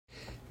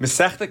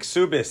Masechta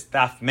Ksubis,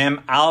 Daf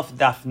Mem Alf,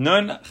 Daf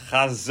Nun,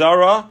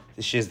 Chazara.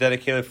 This is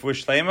dedicated for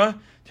Shlema.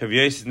 To Rav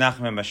Yosef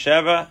Nachman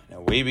Masheva. Now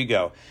away we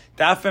go.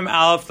 Daf Mem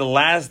Alf, the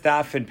last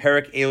daf in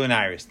Perik Elun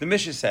Iris. The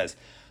Mishnah says,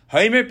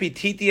 Haimer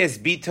pititi es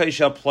bitoy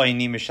shal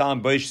ploini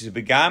mishalim boishes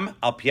begam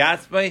al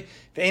piatzbay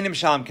ve'enim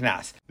shalom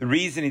knas. The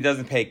reason he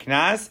doesn't pay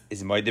knas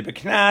is moide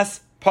beknas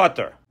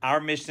potter. Our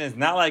Mishnah is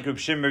not like Reb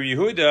Shimon bar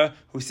Yehuda,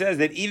 who says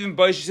that even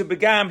boishes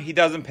begam he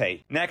doesn't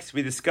pay. Next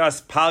we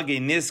discuss palge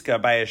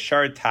niska by a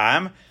shar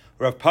tam.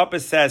 Rav Papa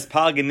says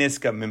palge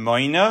niska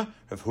mimoina.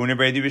 Rav Huna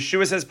bar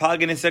Yeshua says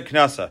palge niska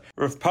knasa.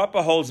 Rav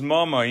Papa holds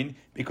momoin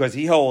because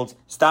he holds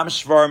stam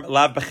shvarm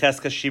lav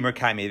becheska shimer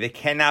kaime. They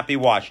cannot be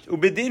watched.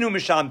 Ubedinu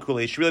mishalim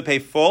kuli. He should really pay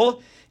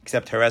full,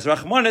 except Herez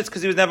Rachmanis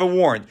because he was never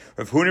warned.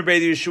 Rav Huna bar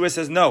Yeshua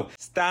says no.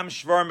 Stam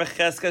shvarm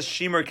becheska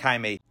shimer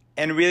kaime.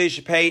 And really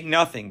should pay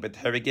nothing. But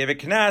Torah gave a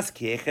knas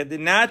kiechad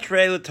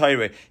dinatre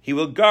l'Torah. He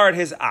will guard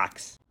his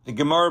ox. The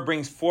Gemara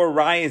brings 4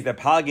 rayas that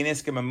palge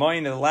niska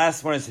mimoina. The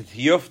last one is a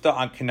tiyufta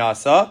on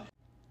knasa.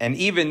 And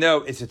even though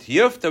it's a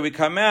tiyufta, we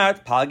come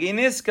out palge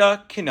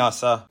niska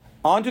knasa.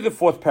 On to the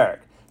 4th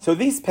parak. So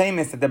these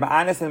payments that the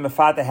ma'anis and the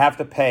mafata have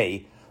to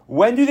pay,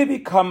 when do they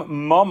become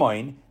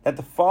mamoin that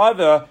the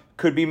father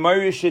could be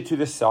moirish to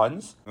the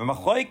sons?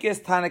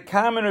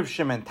 Tanakama and Rav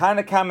Shimon.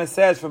 Tanakama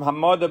says from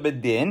Hamada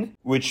Bedin,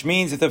 which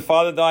means if the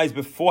father dies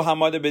before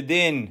Hamada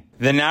Bedin,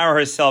 the Nara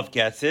herself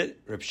gets it.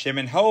 Rav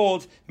Shimon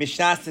holds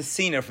Mishnas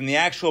Tesina from the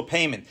actual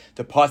payment.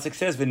 The pasuk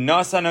says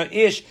V'nasano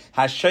ish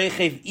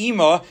hashaychev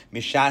ima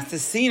Mishnas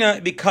Tesina,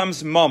 it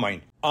becomes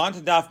mamoin. On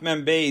to Daf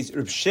Mem Beis,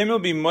 Reb Shimon will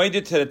be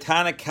moided to the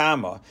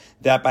Tanakama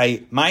that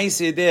by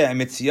Ma'aseh and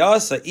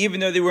Mitziyasa,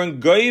 even though they were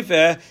in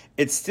Goyve,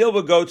 it still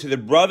will go to the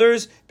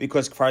brothers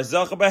because Kfar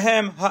Zacha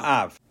Bahem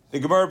Ha'av. The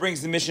Gemara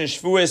brings the Mishnah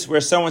Shvuos where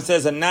someone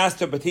says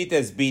Anasto Patita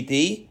is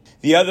biti,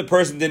 the other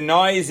person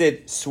denies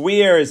it,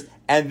 swears,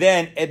 and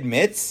then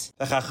admits.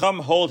 The Chacham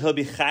hold he'll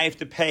be chayiv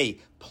to pay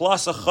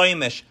plus a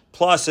chaimish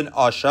plus an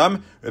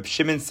asham. Reb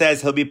Shimon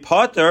says he'll be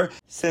potter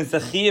since the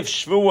chiyuv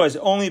shvua is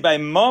only by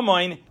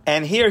mamoin,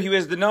 and here he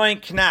was denying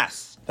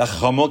knas. The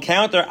Chacham will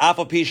counter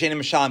afal pi she'enim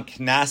mishalim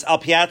knas al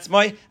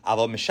piatzmoi,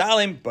 aval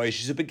mishalim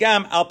boishes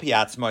ubegam al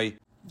piatzmoi.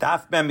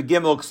 Daf Mem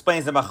Gimel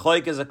explains that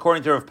Machlokes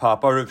according to Rav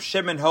Papa. Rav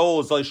Shimon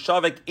holds Lo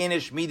Shavik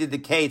Inish Midi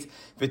Dekates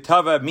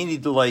Vitava Midi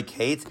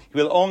Deloikates. He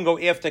will only go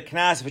after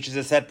Knas, which is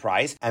a set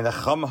price. And the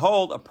Chum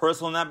hold a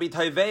person will not be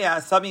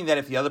Taiveya, something that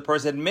if the other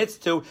person admits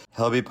to,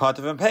 he'll be part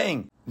of him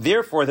paying.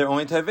 Therefore, they're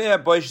only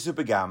Taiveya Boish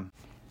Supagam.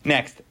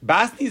 Next,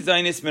 Basti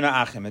Zainis Mina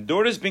Achim. A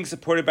daughter is being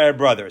supported by her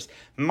brothers.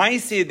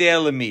 Maisi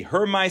Adea Lemi.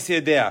 Her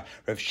Maisi Adea.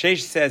 Rav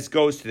Shesh says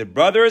goes to the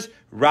brothers.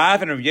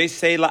 Rav and Rav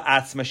Yosei La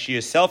Atzma. She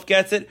herself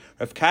gets it.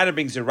 Rav Kada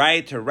brings a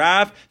riot to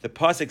Rav. The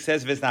pasuk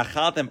says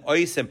V'znachaltem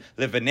oisim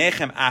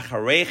levenechem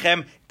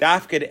acharechem.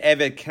 Dafked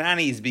Evet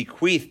Knani is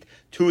bequeathed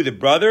to the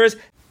brothers,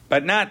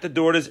 but not the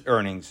daughter's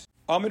earnings.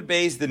 Amud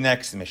Beis, the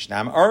next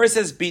Mishnah. Ara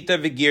says Bita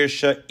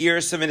V'girsha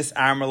Irsa V'nis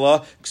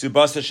Armala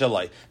Ksubasa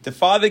Shalai. The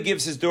father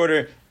gives his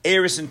daughter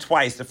Erison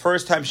twice. The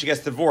first time she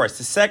gets divorced.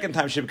 The second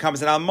time she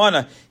becomes an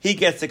almana, he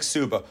gets a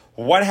ksuba.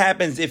 What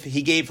happens if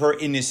he gave her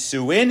in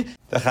nisuin?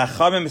 The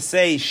Chachamim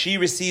say she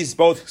receives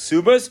both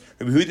ksubas.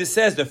 Rabbi Yehuda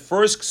says the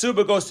first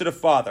ksuba goes to the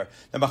father.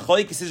 The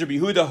Machlokes says Rabbi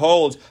Yehuda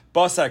holds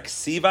basar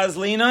ksiva as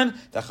linan.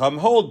 The Chachamim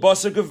hold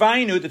basar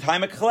guvainu, the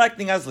time of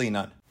collecting as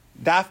linan.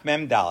 Daf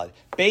Mem Dalad.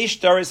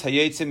 Beish Doris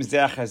Hayotzim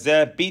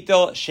Zechazeh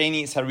Bitel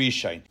Sheni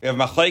Sarishain. We have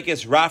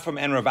Machlokes Rafam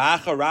and Rav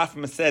Acha.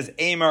 Rafam says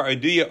Amar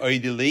Oduya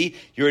Oidili.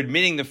 You're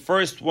admitting the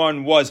first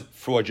one was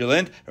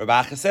fraudulent. Rav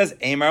Acha says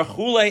Amar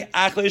Chulei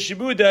Achle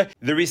Shibuda.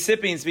 The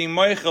recipients being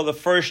Moichel the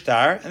first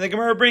star, and the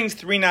Gemara brings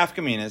 3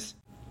 nafkaminas.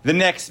 The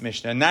next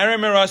Mishnah, Naira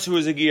Miras, who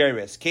is a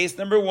Giyaris. Case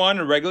number 1,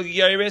 a regular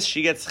Giyaris,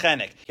 she gets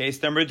Chenek.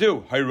 Case number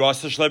 2,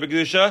 Hayrasa Shle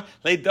Begdusha,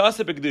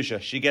 Leidasa Begdusha,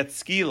 she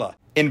gets Skila.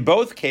 In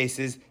both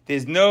cases,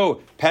 there's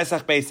no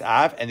Pesach Beis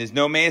Av and there's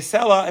no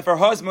Me'asela if her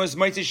husband was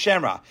Moitzi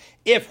Shemra.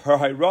 If her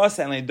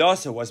Hayrasa and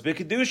Leidasa was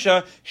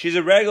Begdusha, she's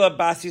a regular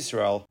Bas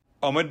Yisrael.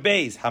 Amud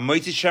Beis,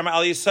 HaMoitzi Shemra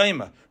Al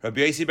Yisayma.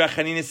 Rabbi Yossi Bar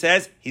Chanina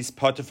says he's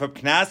potter from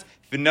Knas,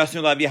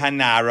 V'nosnu Lavi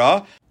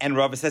Hanara, and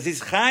Rava says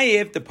he's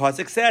Chayiv. The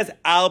pasuk says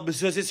Al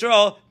B'sus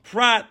Yisrael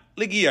Prat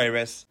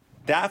L'Giyaris.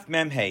 Daf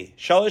Mem Hey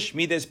Shalosh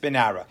Midas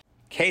Benara.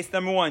 Case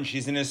number 1,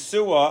 she's in a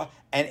suah,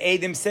 and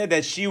Adam said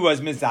that she was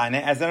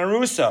mizana as an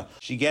arusa.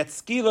 She gets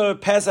skila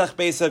Pesach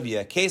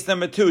Beisavia. Case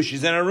number 2,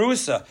 she's an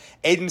arusa.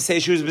 Adam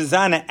says she was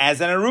mizana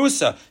as an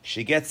arusa.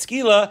 She gets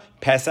skila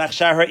Pesach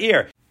Shar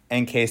Ha'ir.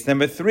 And case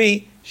number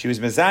 3, she was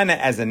mezana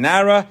as a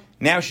nara.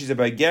 Now she's a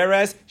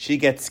bageres. She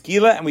gets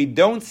skila, and we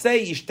don't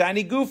say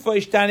ishtani gufa,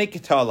 ishtani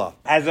ketala.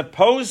 As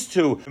opposed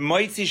to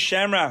Moitzi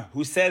Shemra,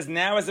 who says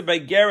now as a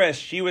bageres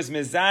she was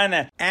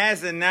mezana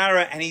as a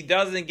nara, and he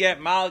doesn't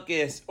get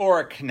malchus or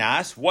a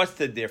knas. What's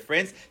the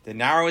difference? The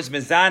nara was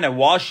mezana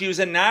while she was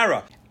a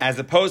nara. As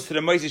opposed to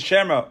the Moitzi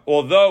Shemra,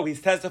 although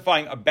he's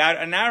testifying about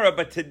a nara,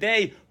 but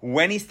today,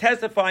 when he's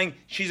testifying,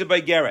 she's a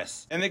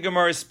bageres. And the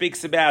Gemara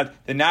speaks about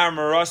the nara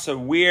marasa,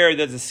 where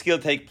does the skill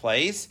take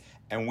place?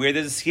 And where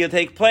does the skill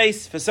take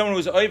place? For someone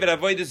who's Oived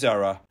Avodah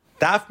Zarah.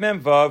 Daf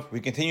Mem Vav, we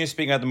continue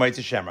speaking about the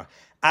Motzei Shemra.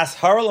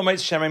 Ashara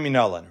l'Motzei Shemra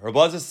minolan. Rav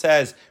Elazar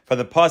says for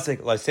the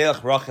pasuk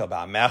L'Seilach Rachel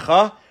ba'amecha.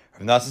 Rav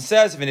Nassan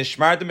says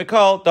v'nishmar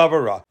d'mikol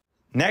davar ra.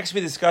 Next,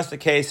 we discuss the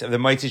case of the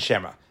Motzei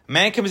Shemra. A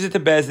man comes into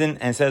Bezdin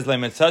and says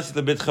le'mitzatzi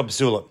l'bitcha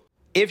b'sulam.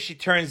 If she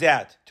turns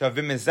out to have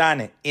been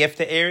mezane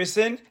after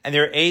Erison and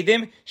they're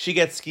Eidim, she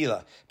gets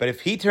skila. But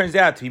if he turns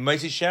out to be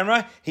Motzei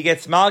Shemra, he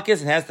gets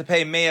malchus and has to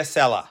pay mea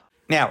sela.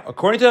 Now,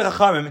 according to the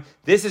Chachamim,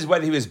 this is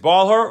whether he was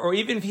Baal her, or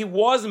even if he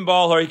wasn't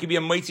Baal her, he could be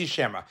a Motzei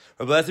Shemra.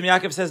 Rabbi Eliezer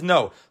Yaakov says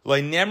no. Lo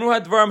nemru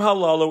hadvarim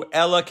halalu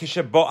ela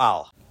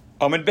kishaboal.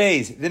 Amud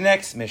Beis, the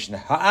next Mishnah.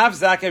 Ha'av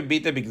zakeh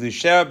bita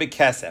b'glusha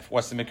b'kesef.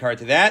 What's the makar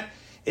to that?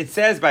 It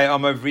says by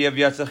Amar Vriya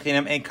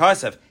v'yatzachinam ein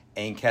kasef.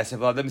 Ein kesef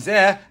l'adam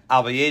zeh,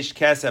 al v'yesh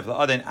kesef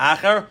l'adam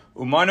achar,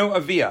 umanu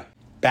aviyah.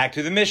 Back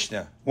to the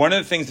Mishnah. One of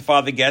the things the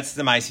father gets is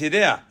the Ma'aseh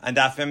Yediyah. And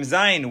Daf Mem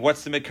Zayin,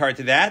 what's the makar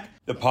to that?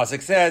 The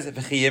pasuk says,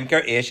 "V'chiyim kar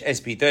ish es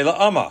pitoi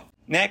la'ama."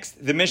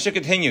 Next, the Mishnah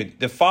continued.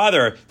 The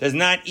father does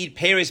not eat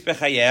peris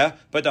b'chayeh,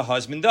 but the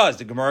husband does.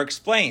 The Gemara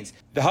explains.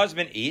 The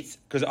husband eats,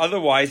 because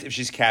otherwise, if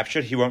she's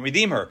captured, he won't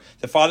redeem her.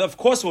 The father, of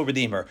course, will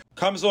redeem her.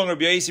 Comes along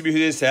Rabbi Yossi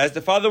Yehuda says,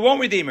 the father won't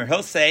redeem her.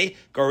 He'll say,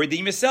 go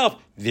redeem yourself.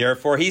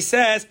 Therefore, he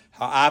says,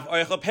 ha'av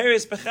oichel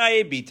peris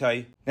b'chayeh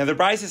bitoi. Now, the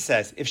Brisa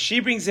says, if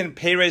she brings in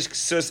peris,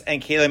 ksus,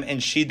 and kalim,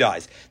 and she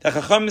dies, the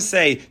Chacham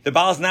say, the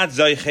Baal is not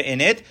zoiche in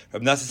it.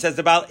 Rab Nassan says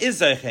the Baal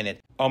is zoiche in it.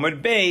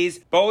 Amud Beis,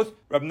 both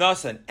Rab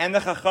Nassan and the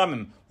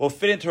Chachamim will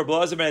fit into Rabbi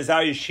Elazar ben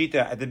Azariah's shita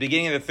at the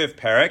beginning of the 5th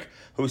parak,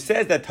 who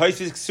says that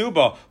Tosfos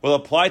Ksuba will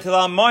apply to the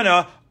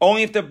Almana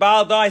only if the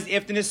Baal dies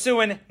after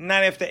Nisuin,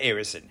 not after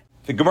Erison.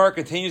 The Gemara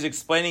continues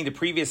explaining the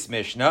previous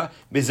Mishnah,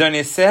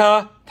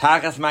 Bizoneseha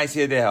tachas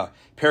Ma'aseh Yadeha,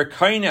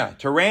 Perkoina,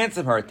 to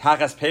ransom her,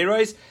 tachas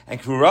Peiros,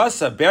 and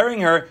Kurasa,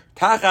 bearing her,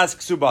 tachas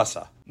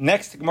Ksubasa.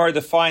 Next, the Gemara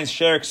defines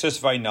Sher Ksus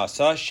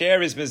V'Ainasa.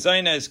 Sher is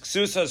Mezayna, is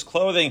Ksusa's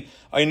clothing,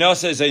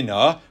 Ainasa is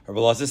Aina. Rabbi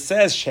Elazar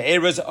says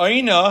Sher is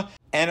Aina,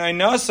 and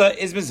Ainasa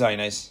is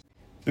Mezaynas.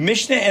 The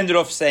Mishnah ended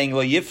off saying,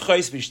 Lo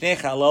Yivchos B'Shnei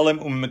Chalalim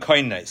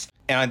U'Mekoinais.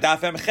 And on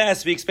Daf Mem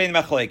Ches, we explain the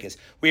Machlekes,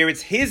 where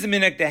it's his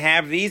minhag to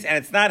have these, and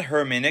it's not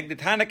her minhag. The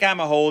Tanna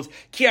Kama holds,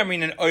 Ki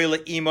Amrin an Oila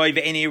Imoy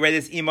Ve'eni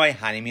Redis Imoy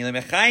Hani Mila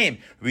Mechayim.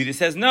 Rita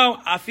says,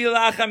 no, Afil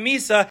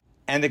Achamisa.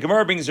 And the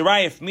Gemara brings a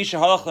raya from Misha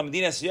Halach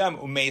LaMedina Siyam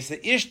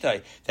Umeisa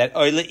Ishtai, that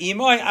Oila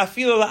Imoy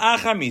Afil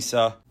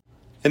Achamisa.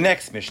 The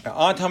next Mishnah,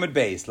 on Talmud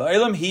Beis,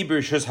 La'olam Hi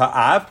B'Rishus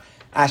Ha'av,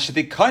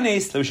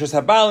 Ashadikanes L'Rishus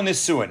Habal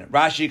Nisuin.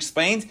 Rashi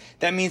explains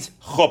that means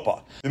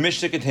chuppah. The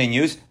Mishnah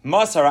continues,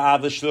 Masar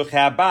Av L'Shluch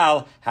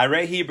Habal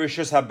Harehi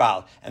B'Rishus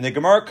Habal. And the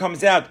Gemara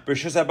comes out,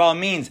 B'Rishus Habal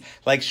means,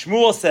 like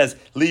Shmuel says,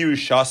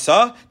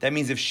 Liyushasa, that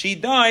means if she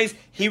dies,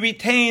 he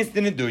retains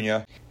the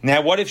Nedunya.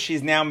 Now, what if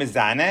she's now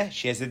Mizaneh?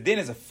 She has a din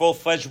as a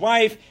full-fledged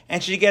wife,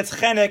 and she gets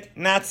chenek,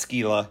 not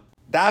skila.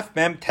 Daf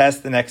Mem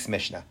test the next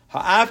Mishnah.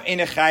 Ha'av ein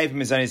chayiv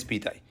mizanis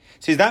bitay.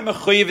 So he's not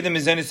mechuyev in the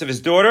mizanis of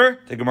his daughter,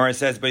 the Gemara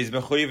says, but he's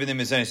mechuyev in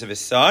the mizanis of his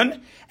son.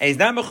 And he's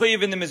not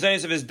mechuyev in the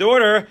mizanis of his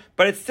daughter,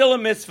 but it's still a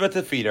mitzvah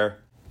to feed her.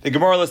 The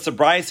Gemara lists a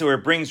brisa where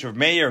it brings Rav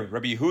Meir,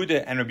 Rabbi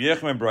Yehuda, and Rabbi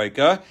Yochanan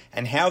Broika,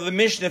 and how the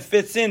Mishnah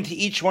fits into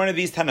each one of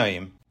these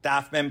Tanoim.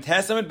 Daf Mem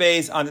Tesamid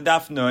Beis on the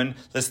Daf Nun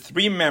lists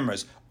 3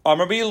 members.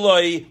 Amar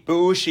B'Iloi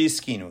B'Ushi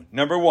Skinu.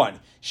 Number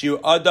 1, Shiu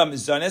Adam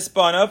Zanes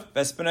Banav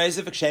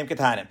Vespanaisav Kshem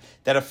Katanim.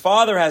 That a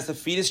father has to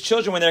feed his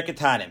children when they're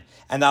Katanim.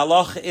 And the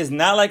halacha is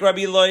not like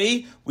Rabbi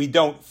Eloi. We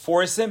don't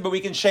force him, but we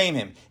can shame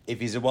him. If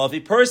he's a wealthy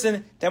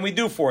person, then we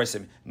do force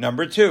him.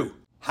 Number 2,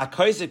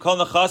 Hakoisid Kol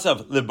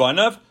Nechasav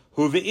Libanav.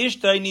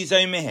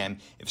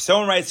 If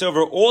someone writes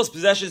over all his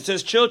possessions to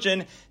his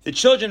children, the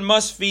children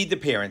must feed the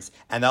parents.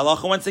 And the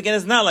halacha once again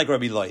is not like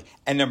Rabbi Eloi.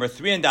 And number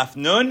 3 in Daf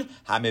Nun,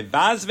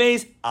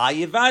 Hamivazvez,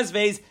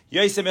 Ayivazvez,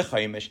 Yosem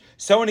Echayimish.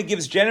 Someone who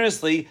gives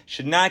generously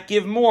should not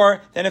give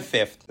more than a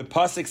fifth. The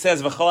pasuk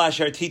says, V'chol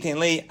asher titen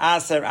li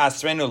aser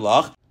asrenu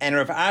lach. And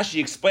Rav Ashi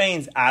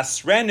explains,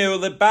 Asrenu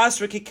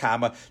lebasra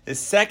kikama. The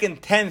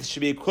second tenth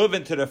should be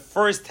equivalent to the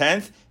first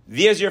tenth.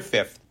 There's your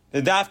fifth.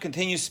 The daf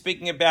continues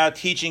speaking about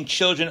teaching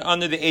children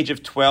under the age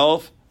of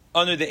 12,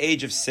 under the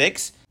age of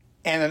 6.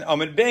 And in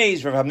Amud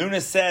Beis, Rav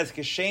Hamnuna says,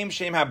 Kashem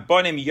shem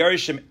habonim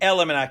yarishim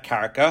elam in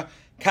akarka,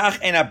 kach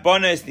en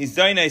abonis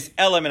nizonis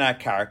elam in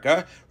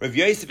akarka. Rav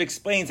Yosef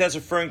explains that's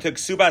referring to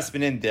ksubas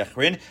b'nin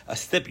dichrin, a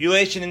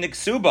stipulation in the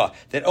ksuba,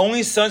 that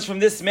only sons from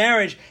this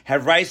marriage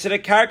have rights to the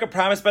karka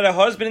promised by the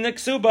husband in the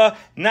ksuba,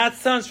 not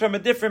sons from a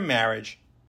different marriage.